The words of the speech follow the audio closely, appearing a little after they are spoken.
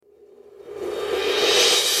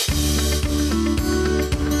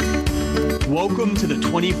Welcome to the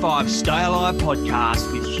 25 Stay Alive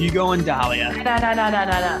podcast with Hugo and Dahlia.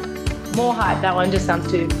 No. More hype. That one just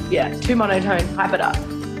sounds too monotone. Hype it up.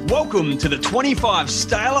 Welcome to the 25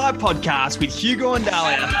 Stay Alive podcast with Hugo and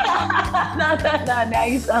Dahlia. No. Now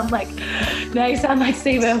you sound like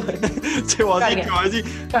Steve Irwin. Too Aussie.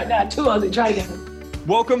 Too Aussie. Try again.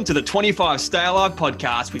 Welcome to the 25 Stay Alive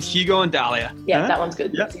podcast with Hugo and Dahlia. Yeah, That one's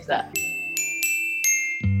good. Yep. Let's use that.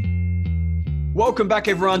 Welcome back,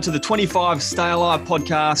 everyone, to the 25 Stay Alive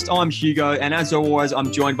podcast. I'm Hugo, and as always, I'm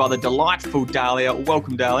joined by the delightful Dahlia.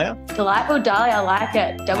 Welcome, Dahlia. Delightful Dahlia, I like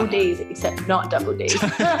it. Double D's, except not double D's.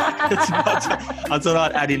 I thought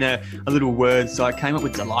I'd add in a little word, so I came up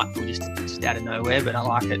with delightful just out of nowhere, but I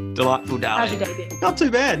like it. Delightful Dahlia. How's your day been?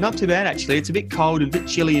 Not too bad, actually. It's a bit cold and a bit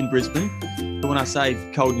chilly in Brisbane. But when I say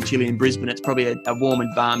cold and chilly in Brisbane, it's probably a warm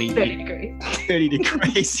and balmy 30 degrees. 30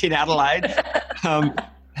 degrees in Adelaide.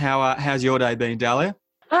 How's your day been, Dahlia?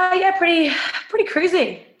 Pretty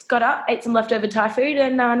cruisy. Got up, ate some leftover Thai food,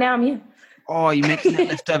 and now I'm here. Oh, you mentioned that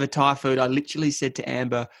leftover Thai food. I literally said to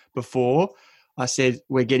Amber before, I said,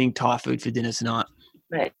 we're getting Thai food for dinner tonight.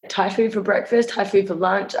 Mate, Thai food for breakfast, Thai food for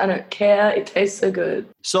lunch. I don't care. It tastes so good.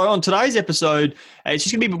 So on today's episode, it's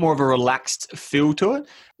just going to be a bit more of a relaxed feel to it.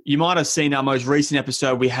 You might have seen our most recent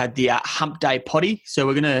episode. We had the Hump Day Potty. So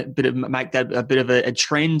we're going to make that a bit of a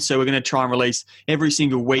trend. So we're going to try and release every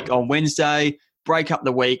single week on Wednesday, break up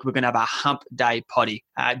the week. We're going to have a Hump Day Potty.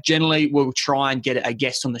 Generally, we'll try and get a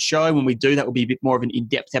guest on the show. When we do that, will be a bit more of an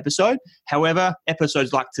in-depth episode. However,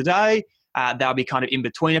 episodes like today, they'll be kind of in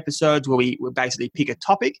between episodes where we basically pick a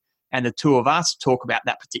topic and the two of us talk about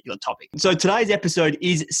that particular topic. So today's episode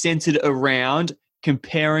is centered around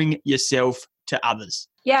comparing yourself to others.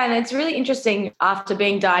 Yeah, and it's really interesting after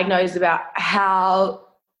being diagnosed about how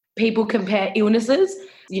people compare illnesses.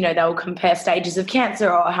 You know, they'll compare stages of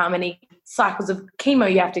cancer or how many cycles of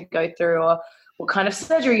chemo you have to go through or what kind of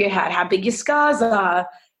surgery you had, how big your scars are,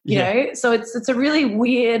 you know. So it's a really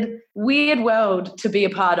weird world to be a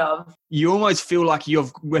part of. You almost feel like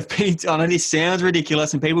we've been, I know this sounds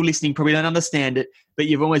ridiculous and people listening probably don't understand it, but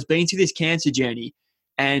you've almost been through this cancer journey.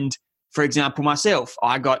 And for example, myself,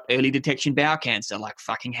 I got early detection bowel cancer, like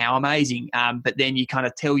fucking how amazing. But then you kind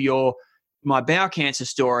of tell my bowel cancer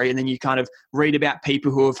story and then you kind of read about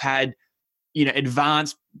people who have had,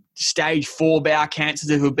 advanced stage 4 bowel cancers,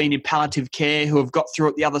 who have been in palliative care, who have got through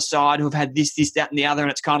it the other side, who have had this, that and the other.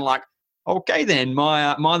 And it's kind of like, okay, then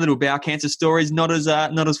my little bowel cancer story is not as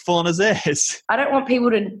full on as theirs. I don't want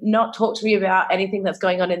people to not talk to me about anything that's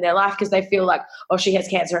going on in their life because they feel like, oh, she has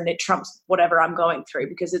cancer and it trumps whatever I'm going through,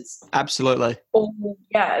 because it's absolutely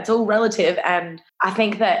it's all relative. And I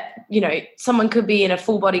think that, someone could be in a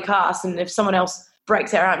full body cast and if someone else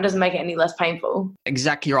breaks their arm, it doesn't make it any less painful.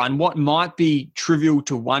 Exactly right. And what might be trivial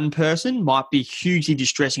to one person might be hugely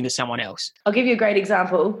distressing to someone else. I'll give you a great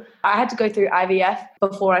example. I had to go through IVF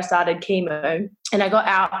before I started chemo, and I got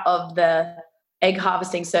out of the egg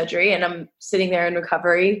harvesting surgery and I'm sitting there in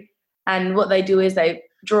recovery. And what they do is they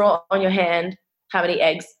draw on your hand how many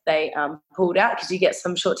eggs they pulled out, because you get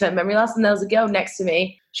some short-term memory loss. And there was a girl next to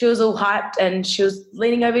me. She was all hyped and she was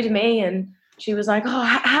leaning over to me and she was like, oh,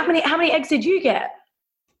 how many eggs did you get?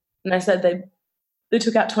 And I said, they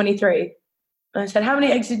took out 23. And I said, how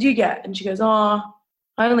many eggs did you get? And she goes, oh,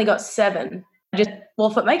 I only got 7.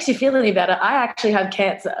 Well, if it makes you feel any better, I actually have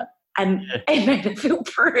cancer. And it made it feel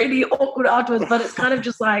pretty awkward afterwards, but it's kind of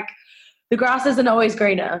just like the grass isn't always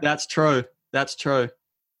greener. That's true.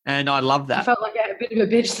 And I love that. I felt like a bit of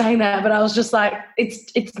a bitch saying that, but I was just like,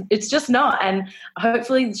 it's just not. And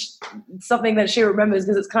hopefully it's something that she remembers,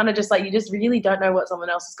 because it's kind of just like you just really don't know what someone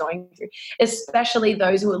else is going through, especially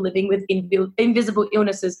those who are living with invisible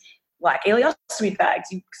illnesses like ileostomy bags.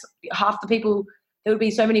 Half the people, there would be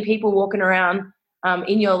so many people walking around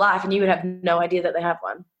in your life and you would have no idea that they have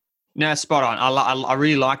one. No, spot on. I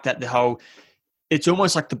really like that. It's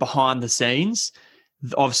almost like the behind the scenes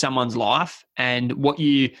of someone's life and what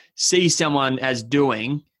you see someone as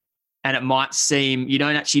doing, and it might seem you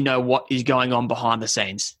don't actually know what is going on behind the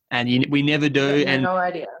scenes, and we never do. And no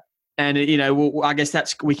idea. And I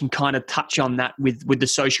guess we can kind of touch on that with the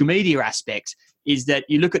social media aspect. Is that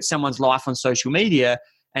you look at someone's life on social media,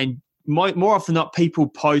 and more often than not, people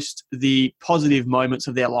post the positive moments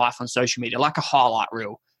of their life on social media, like a highlight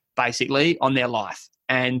reel, basically, on their life.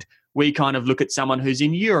 And we kind of look at someone who's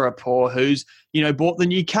in Europe or who's, bought the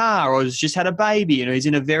new car or has just had a baby and who's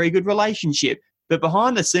in a very good relationship. But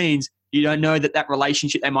behind the scenes, you don't know that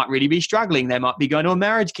relationship, they might really be struggling. They might be going to a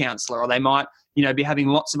marriage counselor, or they might, be having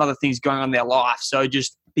lots of other things going on in their life. So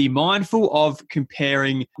just be mindful of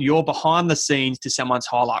comparing your behind the scenes to someone's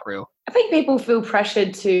highlight reel. I think people feel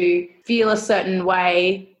pressured to feel a certain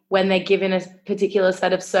way when they're given a particular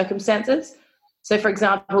set of circumstances. So, for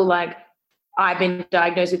example, like I've been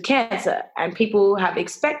diagnosed with cancer and people have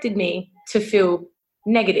expected me to feel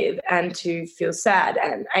negative and to feel sad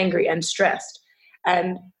and angry and stressed.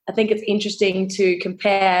 And I think it's interesting to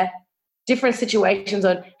compare different situations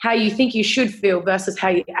on how you think you should feel versus how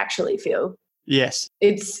you actually feel. Yes.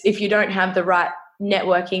 It's if you don't have the right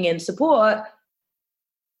networking and support,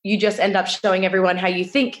 you just end up showing everyone how you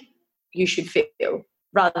think you should feel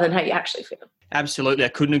rather than how you actually feel. Absolutely. I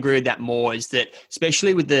couldn't agree with that more, is that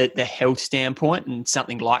especially with the health standpoint and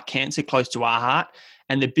something like cancer close to our heart,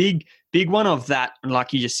 and the big one of that,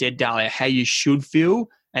 like you just said, Dahlia, how you should feel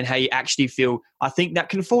and how you actually feel, I think that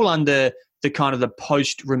can fall under the kind of the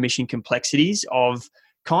post-remission complexities of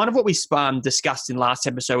kind of what we discussed in last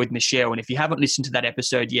episode with Michelle. And if you haven't listened to that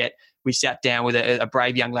episode yet, we sat down with a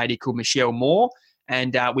brave young lady called Michelle Moore,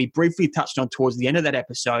 and we briefly touched on towards the end of that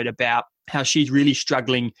episode about how she's really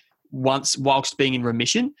struggling whilst being in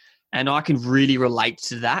remission. And I can really relate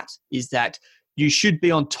to that, is that you should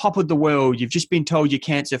be on top of the world. You've just been told you're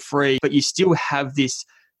cancer free, but you still have this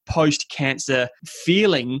post-cancer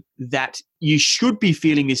feeling that you should be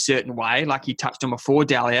feeling this certain way, like you touched on before,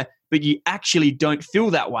 Dahlia, but you actually don't feel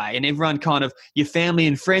that way. And everyone kind of, your family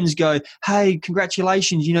and friends go, hey,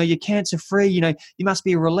 congratulations, you're cancer free, you must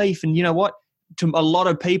be a relief. And you know what? To a lot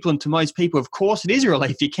of people and to most people, of course it is a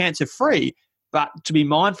relief, you're cancer free. But to be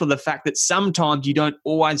mindful of the fact that sometimes you don't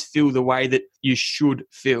always feel the way that you should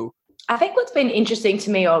feel. I think what's been interesting to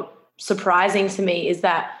me or surprising to me is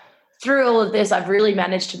that through all of this, I've really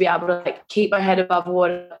managed to be able to keep my head above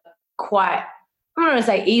water quite, I'm not going to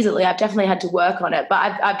say easily, I've definitely had to work on it, but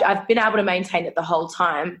I've been able to maintain it the whole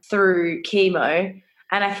time through chemo.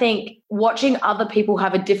 And I think watching other people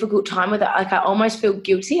have a difficult time with it, I almost feel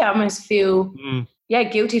guilty. I almost feel,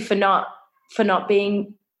 guilty for not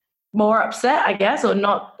being more upset, I guess, or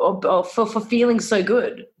not, or for feeling so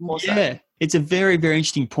good more so. Yeah, it's a very, very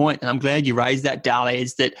interesting point. And I'm glad you raised that, Dahlia,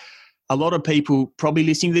 is that a lot of people probably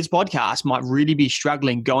listening to this podcast might really be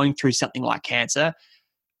struggling going through something like cancer.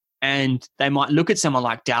 And they might look at someone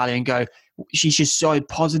like Dahlia and go, she's just so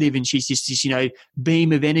positive and she's just this,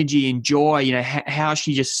 beam of energy and joy, how is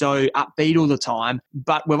she just so upbeat all the time?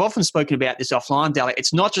 But we've often spoken about this offline, Dahlia.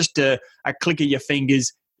 It's not just a click of your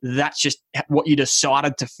fingers. That's just what you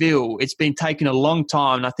decided to feel. It's been taking a long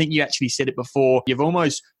time. And I think you actually said it before. You've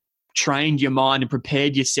almost trained your mind and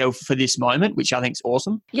prepared yourself for this moment, which I think is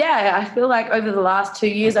awesome. Yeah, I feel like over the last 2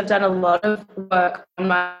 years, I've done a lot of work on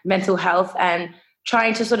my mental health and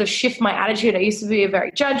trying to sort of shift my attitude. I used to be a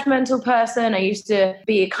very judgmental person. I used to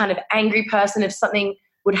be a kind of angry person. If something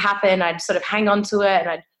would happen, I'd sort of hang on to it and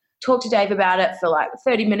I'd talk to Dave about it for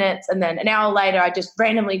 30 minutes. And then an hour later, I just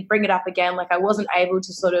randomly bring it up again. I wasn't able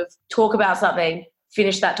to sort of talk about something,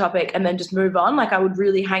 finish that topic, and then just move on. I would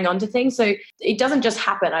really hang on to things. So it doesn't just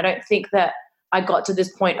happen. I don't think that I got to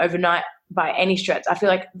this point overnight by any stretch. I feel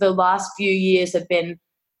like the last few years have been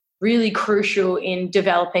really crucial in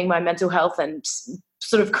developing my mental health and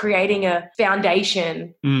sort of creating a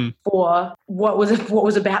foundation for what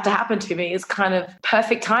was about to happen to me. Is kind of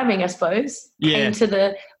perfect timing, I suppose. Yeah. Came to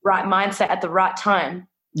the right mindset at the right time.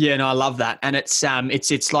 Yeah, no, I love that. And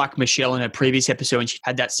it's like Michelle in her previous episode when she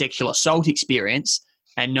had that sexual assault experience,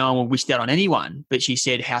 and no one would wish that on anyone. But she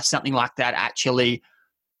said how something like that actually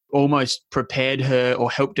almost prepared her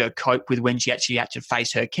or helped her cope with when she actually had to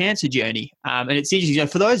face her cancer journey. And it's interesting.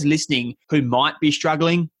 For those listening who might be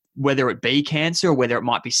struggling, whether it be cancer or whether it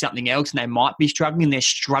might be something else, and they might be struggling and they're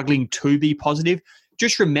struggling to be positive,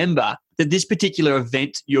 just remember that this particular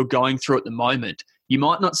event you're going through at the moment, you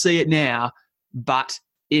might not see it now, but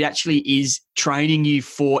it actually is training you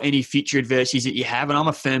for any future adversities that you have. And I'm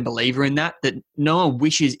a firm believer in that no one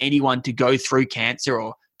wishes anyone to go through cancer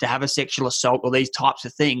or to have a sexual assault or these types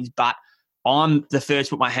of things. But I'm the first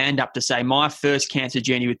to put my hand up to say my first cancer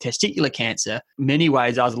journey with testicular cancer, in many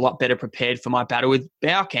ways I was a lot better prepared for my battle with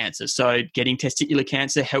bowel cancer. So getting testicular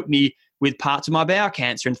cancer helped me with parts of my bowel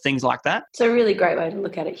cancer and things like that. It's a really great way to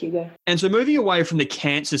look at it, Hugo. And so moving away from the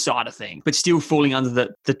cancer side of things, but still falling under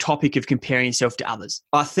the topic of comparing yourself to others,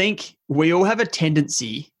 I think we all have a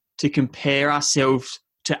tendency to compare ourselves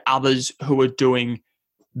to others who are doing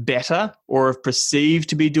better or are perceived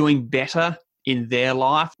to be doing better in their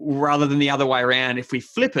life, rather than the other way around. If we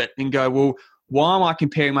flip it and go, well, why am I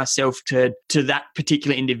comparing myself to that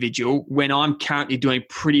particular individual when I'm currently doing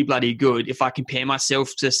pretty bloody good? If I compare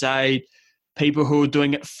myself to, say, people who are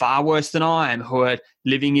doing it far worse than I am, who are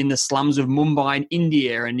living in the slums of Mumbai in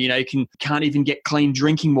India and, can't even get clean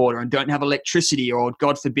drinking water and don't have electricity or,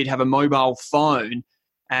 God forbid, have a mobile phone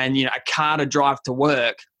and, a car to drive to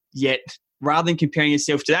work, yet rather than comparing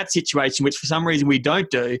yourself to that situation, which for some reason we don't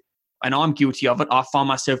do, and I'm guilty of it, I find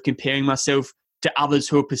myself comparing myself to others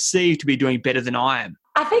who are perceived to be doing better than I am.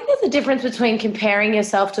 I think there's a difference between comparing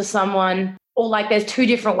yourself to someone, or like there's two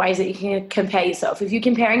different ways that you can compare yourself. If you're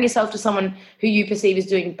comparing yourself to someone who you perceive is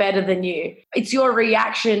doing better than you, it's your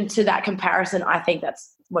reaction to that comparison. I think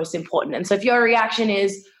that's most important. And so if your reaction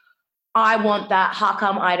is, I want that, how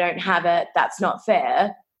come I don't have it? That's not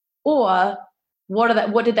fair. Or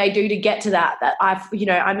what did they do to get to that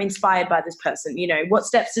I'm inspired by this person. What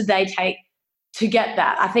steps did they take to get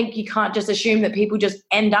that? I think you can't just assume that people just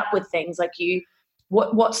end up with things like you.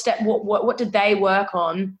 What did they work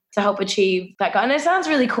on to help achieve that goal? And it sounds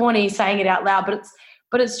really corny saying it out loud,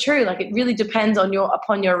 but it's true. Like, it really depends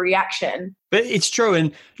upon your reaction. But it's true.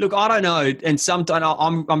 And look, I don't know. And sometimes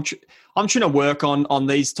I'm trying to work on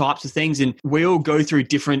these types of things, and we all go through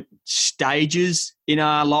different stages in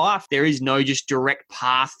our life. There is no just direct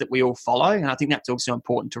path that we all follow. And I think that's also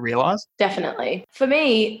important to realize. Definitely. For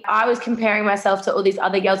me, I was comparing myself to all these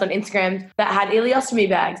other girls on Instagram that had ileostomy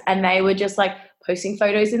bags, and they were just like posting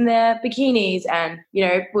photos in their bikinis and,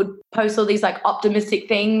 would post all these like optimistic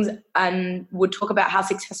things and would talk about how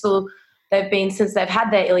successful they've been since they've had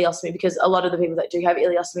their ileostomy, because a lot of the people that do have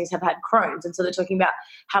ileostomies have had Crohn's. And so they're talking about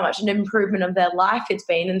how much an improvement of their life it's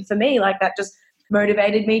been. And for me, like, that just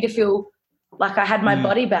motivated me to feel like I had my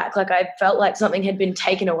body back. Like, I felt like something had been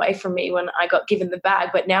taken away from me when I got given the bag.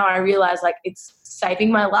 But now I realize, like, it's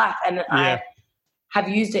saving my life. And I have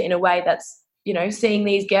used it in a way that's, seeing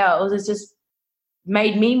these girls is just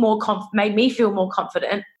made me feel more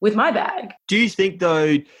confident with my bag. Do you think,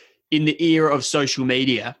 though, in the era of social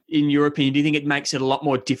media, in your opinion, do you think it makes it a lot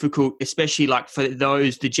more difficult, especially like for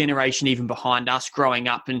the generation even behind us growing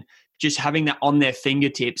up, and just having that on their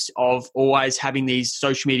fingertips of always having these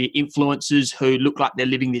social media influencers who look like they're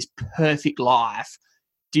living this perfect life?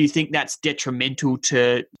 Do you think that's detrimental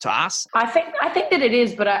to us? I think that it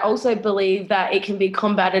is, but I also believe that it can be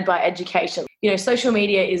combated by education. Social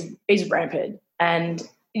media is rampant. And,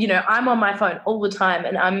 I'm on my phone all the time,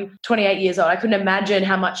 and I'm 28 years old. I couldn't imagine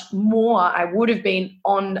how much more I would have been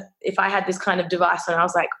on if I had this kind of device when I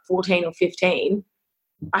was like 14 or 15.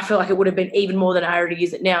 I feel like it would have been even more than I already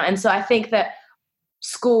use it now. And so I think that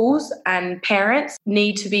schools and parents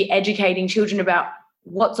need to be educating children about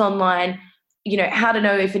what's online, how to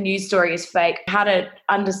know if a news story is fake, how to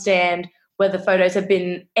understand whether photos have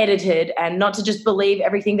been edited, and not to just believe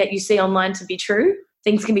everything that you see online to be true.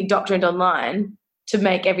 Things can be doctrined online to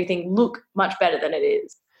make everything look much better than it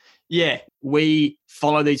is. Yeah, we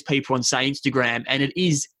follow these people on, say, Instagram, and it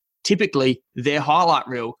is typically their highlight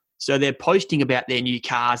reel. So they're posting about their new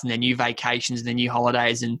cars and their new vacations and their new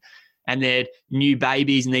holidays and their new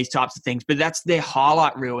babies and these types of things. But that's their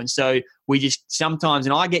highlight reel. And so we just sometimes,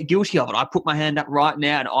 and I get guilty of it, I put my hand up right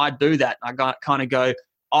now and I do that. I kind of go,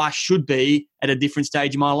 I should be at a different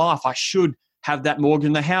stage in my life. I should have that mortgage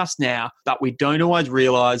in the house now. But we don't always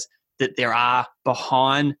realize that there are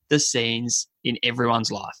behind the scenes in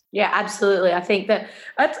everyone's life. Yeah, absolutely. I think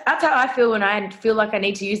that's how I feel when I feel like I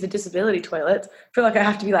need to use the disability toilets. I feel like I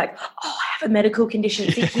have to be like, oh, I have a medical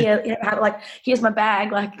condition. See here, like, here's my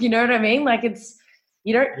bag. Like, you know what I mean? Like, it's,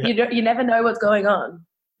 you never know what's going on.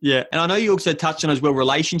 Yeah. And I know you also touched on as well,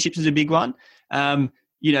 relationships is a big one.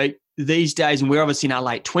 These days, and we're obviously in our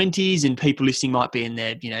late 20s, and people listening might be in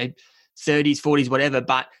their, 30s, 40s, whatever,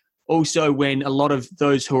 but also when a lot of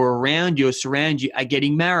those who are around you or surround you are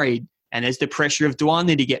getting married, and there's the pressure of, do I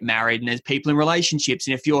need to get married? And there's people in relationships.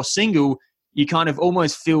 And if you're single, you kind of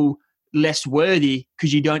almost feel less worthy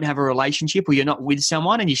because you don't have a relationship or you're not with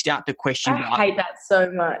someone, and you start to question. I hate that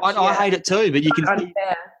so much. I hate it too, but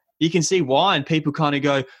you can see why. And people kind of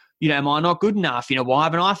go, am I not good enough? Why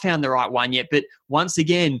haven't I found the right one yet? But once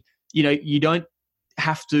again, you don't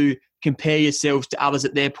have to compare yourselves to others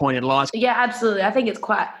at their point in life. Yeah, absolutely. I think it's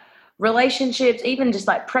quite relationships, even just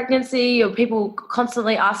like pregnancy, or people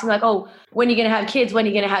constantly asking like, oh, when are you going to have kids? When are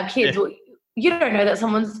you going to have kids? Yeah. Well, you don't know that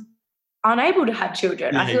someone's unable to have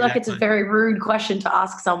children. Yeah, I feel like it's a very rude question to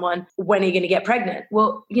ask someone, when are you going to get pregnant?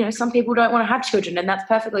 Well, some people don't want to have children, and that's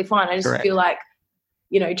perfectly fine. I just feel like,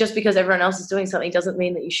 just because everyone else is doing something doesn't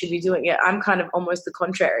mean that you should be doing it. I'm kind of almost the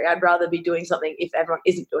contrary. I'd rather be doing something if everyone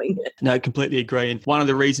isn't doing it. No, completely agree. And one of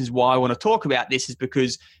the reasons why I want to talk about this is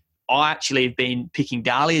because I actually have been picking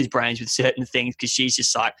Dahlia's brains with certain things, because she's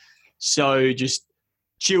just like so just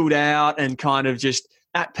chilled out and kind of just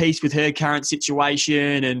at peace with her current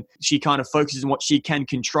situation, and she kind of focuses on what she can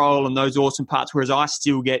control and those awesome parts, whereas I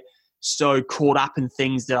still get so caught up in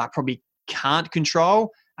things that I probably can't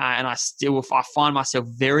control. And I find myself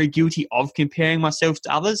very guilty of comparing myself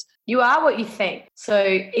to others. You are what you think. So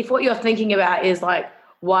if what you're thinking about is like,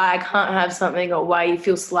 why I can't have something or why you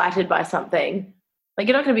feel slighted by something, like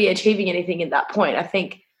you're not going to be achieving anything at that point. I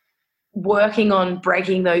think working on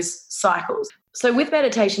breaking those cycles. So with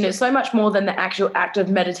meditation, it's so much more than the actual act of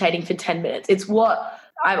meditating for 10 minutes. It's what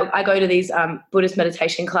I go to these Buddhist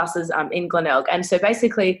meditation classes in Glenelg. And so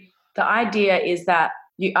basically the idea is that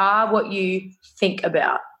you are what you think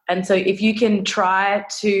about. And so if you can try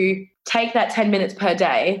to take that 10 minutes per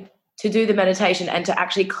day to do the meditation and to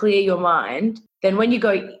actually clear your mind, then when you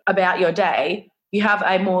go about your day, you have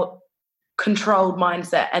a more controlled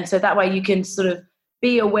mindset. And so that way you can sort of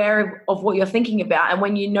be aware of what you're thinking about. And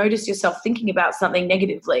when you notice yourself thinking about something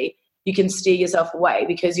negatively, you can steer yourself away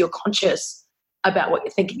because you're conscious about what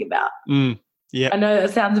you're thinking about. Yeah. I know that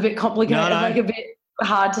sounds a bit complicated, No. like a bit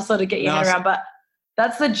hard to sort of get your head around, but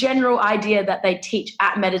that's the general idea that they teach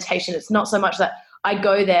at meditation. It's not so much that I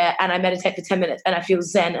go there and I meditate for 10 minutes and I feel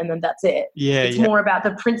zen and then that's it. It's more about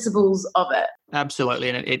the principles of it. Absolutely.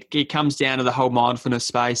 And it comes down to the whole mindfulness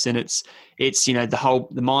space, and it's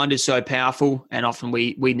the mind is so powerful, and often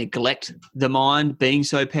we neglect the mind being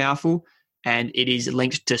so powerful, and it is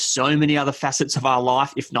linked to so many other facets of our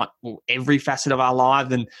life, if not every facet of our life.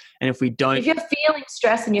 And if we don't... If you're feeling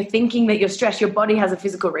stressed and you're thinking that you're stressed, your body has a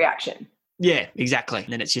physical reaction. Yeah, exactly.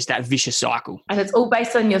 And then it's just that vicious cycle. And it's all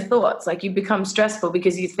based on your thoughts. Like you become stressful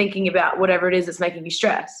because you're thinking about whatever it is that's making you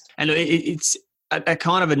stressed. And it's a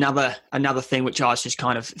kind of another thing which I was just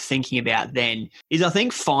kind of thinking about then is, I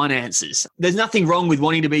think, finances. There's nothing wrong with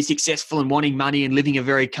wanting to be successful and wanting money and living a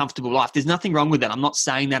very comfortable life. There's nothing wrong with that. I'm not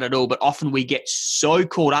saying that at all, but often we get so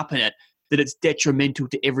caught up in it that it's detrimental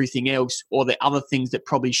to everything else or the other things that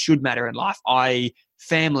probably should matter in life, i.e.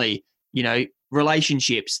 family,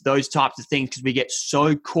 relationships, those types of things, because we get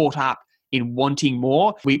so caught up in wanting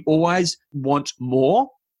more. We always want more,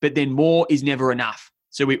 but then more is never enough.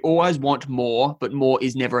 So we always want more, but more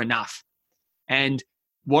is never enough. And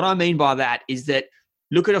what I mean by that is that,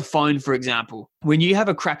 look at a phone, for example. When you have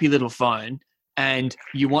a crappy little phone and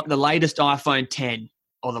you want the latest iPhone 10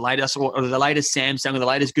 or the latest Samsung or the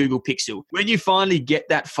latest Google Pixel, when you finally get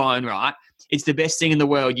that phone, right, it's the best thing in the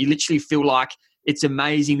world. You literally feel like it's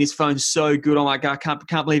amazing. This phone's so good. Oh my God, I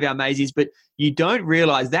can't believe how amazing it is. But you don't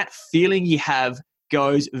realize that feeling you have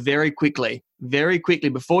goes very quickly. Very quickly.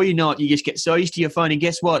 Before you know it, you just get so used to your phone. And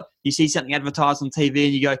guess what? You see something advertised on TV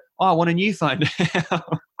and you go, oh, I want a new phone.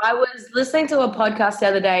 I was listening to a podcast the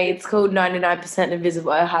other day. It's called 99%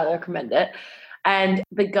 Invisible. I highly recommend it. And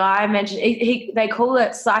the guy mentioned, they call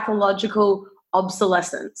it psychological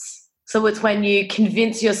obsolescence. So it's when you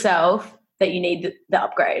convince yourself that you need the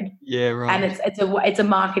upgrade. Yeah, right. And it's a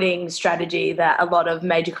marketing strategy that a lot of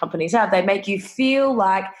major companies have. They make you feel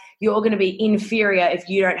like you're going to be inferior if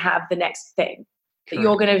you don't have the next thing. That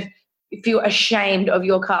you're going to feel ashamed of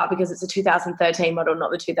your car because it's a 2013 model, not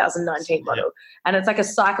the 2019 model. And it's like a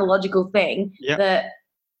psychological thing that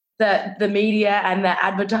the media and the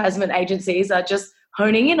advertisement agencies are just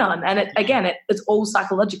honing in on. And it's all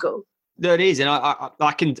psychological. There it is. And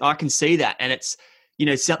I can see that. And it's,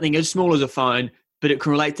 something as small as a phone, but it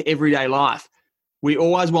can relate to everyday life. We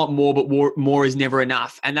always want more, but more is never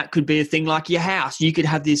enough. And that could be a thing like your house. You could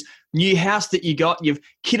have this new house that you got, you've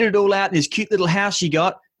kitted it all out in this cute little house you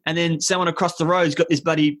got, and then someone across the road's got this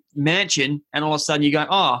bloody mansion, and all of a sudden you go,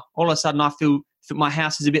 all of a sudden I feel that my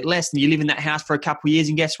house is a bit less, and you live in that house for a couple of years,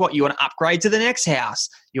 and guess what? You want to upgrade to the next house.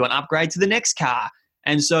 You want to upgrade to the next car.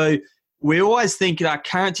 And so we always think in our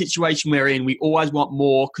current situation we're in, we always want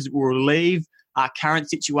more because it will relieve our current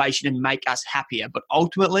situation and make us happier. But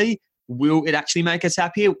ultimately, will it actually make us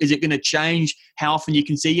happier? Is it going to change how often you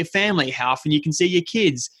can see your family, how often you can see your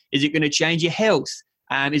kids? Is it going to change your health?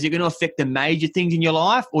 Is it going to affect the major things in your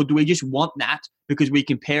life? Or do we just want that because we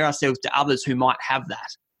compare ourselves to others who might have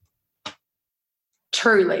that?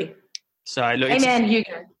 Truly. So look, amen,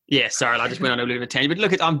 Hugo. Yeah, sorry, I just went on a bit of a tangent.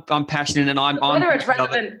 But look, I'm passionate, and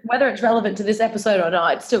whether it's relevant to this episode or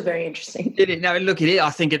not, it's still very interesting. I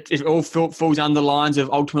think it all falls under the lines of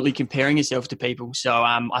ultimately comparing yourself to people. So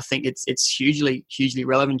I think it's hugely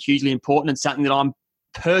relevant, hugely important, and something that I'm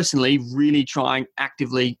personally really trying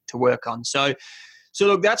actively to work on. So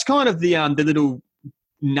look, that's kind of the little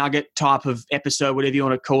nugget type of episode, whatever you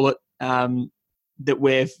want to call it, that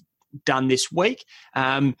we've done this week.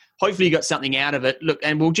 Hopefully you got something out of it. Look,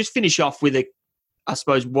 and we'll just finish off with I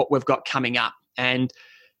suppose what we've got coming up. And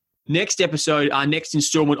next episode, our next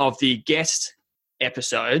installment of the guest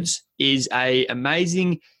episodes is a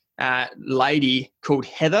amazing lady called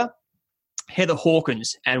Heather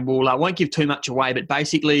Hawkins. And I won't give too much away, but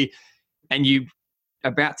basically, and you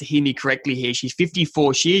about to hear me correctly here, she's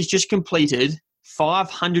 54. She has just completed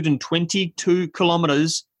 522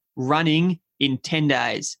 kilometers running in 10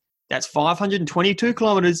 days. That's 522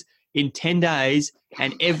 kilometers in 10 days.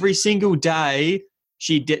 And every single day,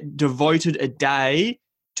 she devoted a day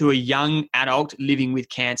to a young adult living with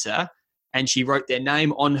cancer. And she wrote their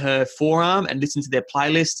name on her forearm and listened to their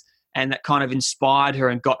playlist. And that kind of inspired her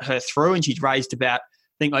and got her through. And she's raised about,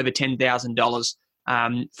 I think, over $10,000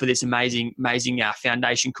 for this amazing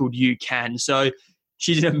foundation called You Can. So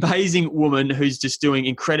she's an amazing woman who's just doing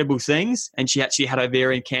incredible things. And she actually had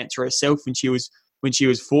ovarian cancer herself when she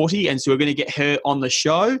was 40. And so we're going to get her on the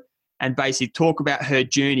show and basically talk about her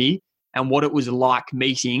journey and what it was like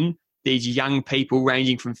meeting these young people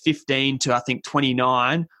ranging from 15 to, I think,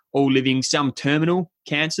 29, all living some terminal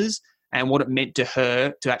cancers, and what it meant to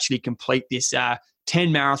her to actually complete this 10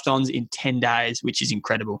 marathons in 10 days, which is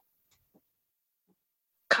incredible.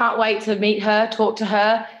 Can't wait to meet her, talk to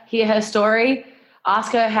her, hear her story,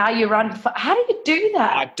 ask her how you run. How do you do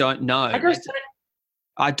that? I don't know.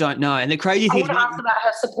 I don't know. And the crazy thing is, I want to ask about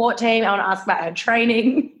her support team. I want to ask about her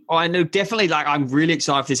training. I know, definitely. I'm really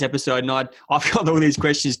excited for this episode, and I've got all these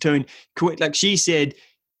questions too. And she said,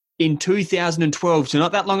 in 2012, so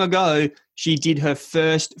not that long ago, she did her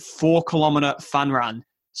first 4-kilometer fun run.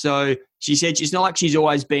 So she said it's not like she's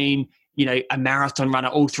always been, a marathon runner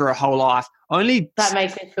all through her whole life. That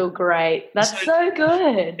makes me feel great. That's so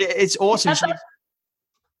good. It's awesome.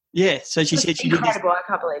 So she said she did this I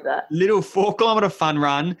can't believe that. little 4-kilometer fun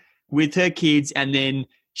run with her kids, and then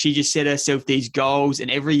she just set herself these goals,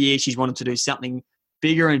 and every year she's wanted to do something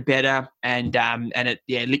bigger and better. And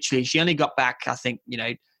literally she only got back, I think,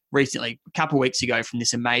 recently, a couple of weeks ago, from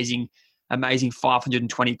this amazing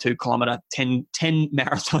 522 kilometer, 10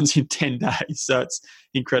 marathons in 10 days. So it's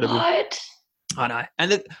incredible. What? I know.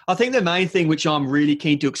 And I think the main thing which I'm really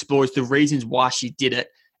keen to explore is the reasons why she did it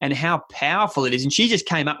and how powerful it is. And she just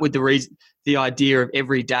came up with the idea of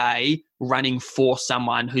every day running for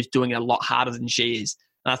someone who's doing it a lot harder than she is.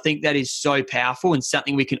 And I think that is so powerful and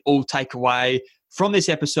something we can all take away from this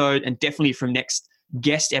episode, and definitely from next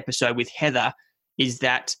guest episode with Heather, is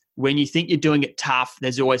that when you think you're doing it tough,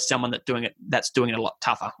 there's always someone that's doing it a lot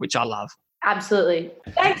tougher, which I love. Absolutely.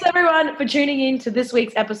 Thanks everyone for tuning in to this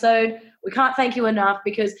week's episode. We can't thank you enough,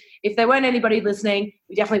 because if there weren't anybody listening,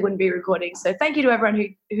 we definitely wouldn't be recording. So thank you to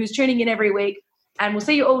everyone who's tuning in every week. And we'll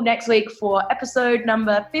see you all next week for episode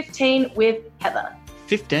number 15 with Heather.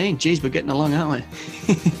 15? Geez, we're getting along, aren't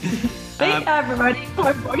we? See ya, everybody.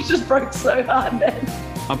 My voice just broke so hard then.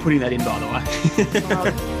 I'm putting that in, by the way.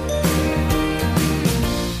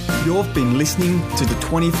 You've been listening to the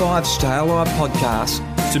 25 Stay Alive podcast.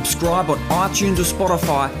 Subscribe on iTunes or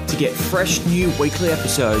Spotify to get fresh new weekly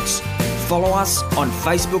episodes. Follow us on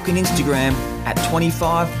Facebook and Instagram at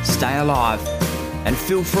 25 Stay Alive. And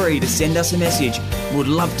feel free to send us a message. We'd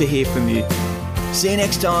love to hear from you. See you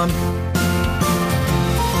next time.